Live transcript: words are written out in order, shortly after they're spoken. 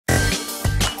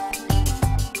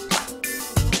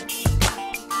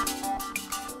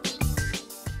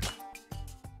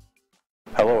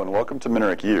Hello and welcome to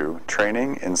Mineric U,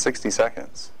 training in 60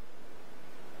 seconds.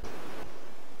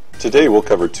 Today we'll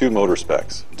cover two motor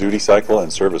specs, duty cycle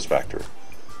and service factor.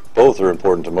 Both are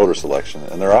important to motor selection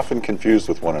and they're often confused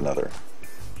with one another.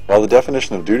 While the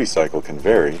definition of duty cycle can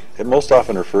vary, it most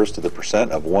often refers to the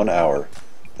percent of 1 hour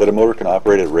that a motor can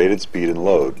operate at rated speed and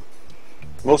load.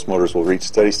 Most motors will reach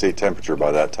steady state temperature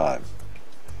by that time.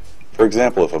 For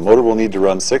example, if a motor will need to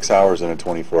run 6 hours in a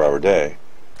 24-hour day,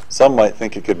 some might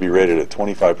think it could be rated at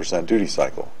 25% duty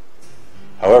cycle.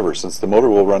 However, since the motor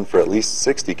will run for at least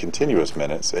 60 continuous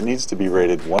minutes, it needs to be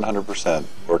rated 100%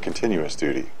 or continuous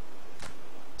duty.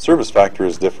 Service factor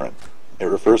is different. It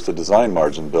refers to design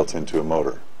margin built into a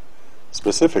motor.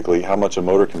 Specifically, how much a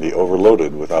motor can be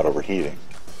overloaded without overheating.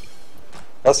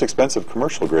 Less expensive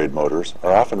commercial grade motors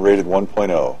are often rated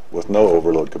 1.0 with no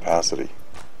overload capacity.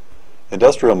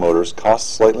 Industrial motors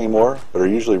cost slightly more but are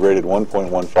usually rated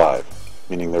 1.15.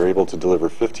 meaning they're able to deliver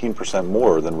 15%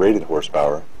 more than rated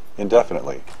horsepower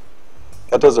indefinitely.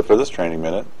 That does it for this training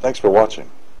minute. Thanks for watching.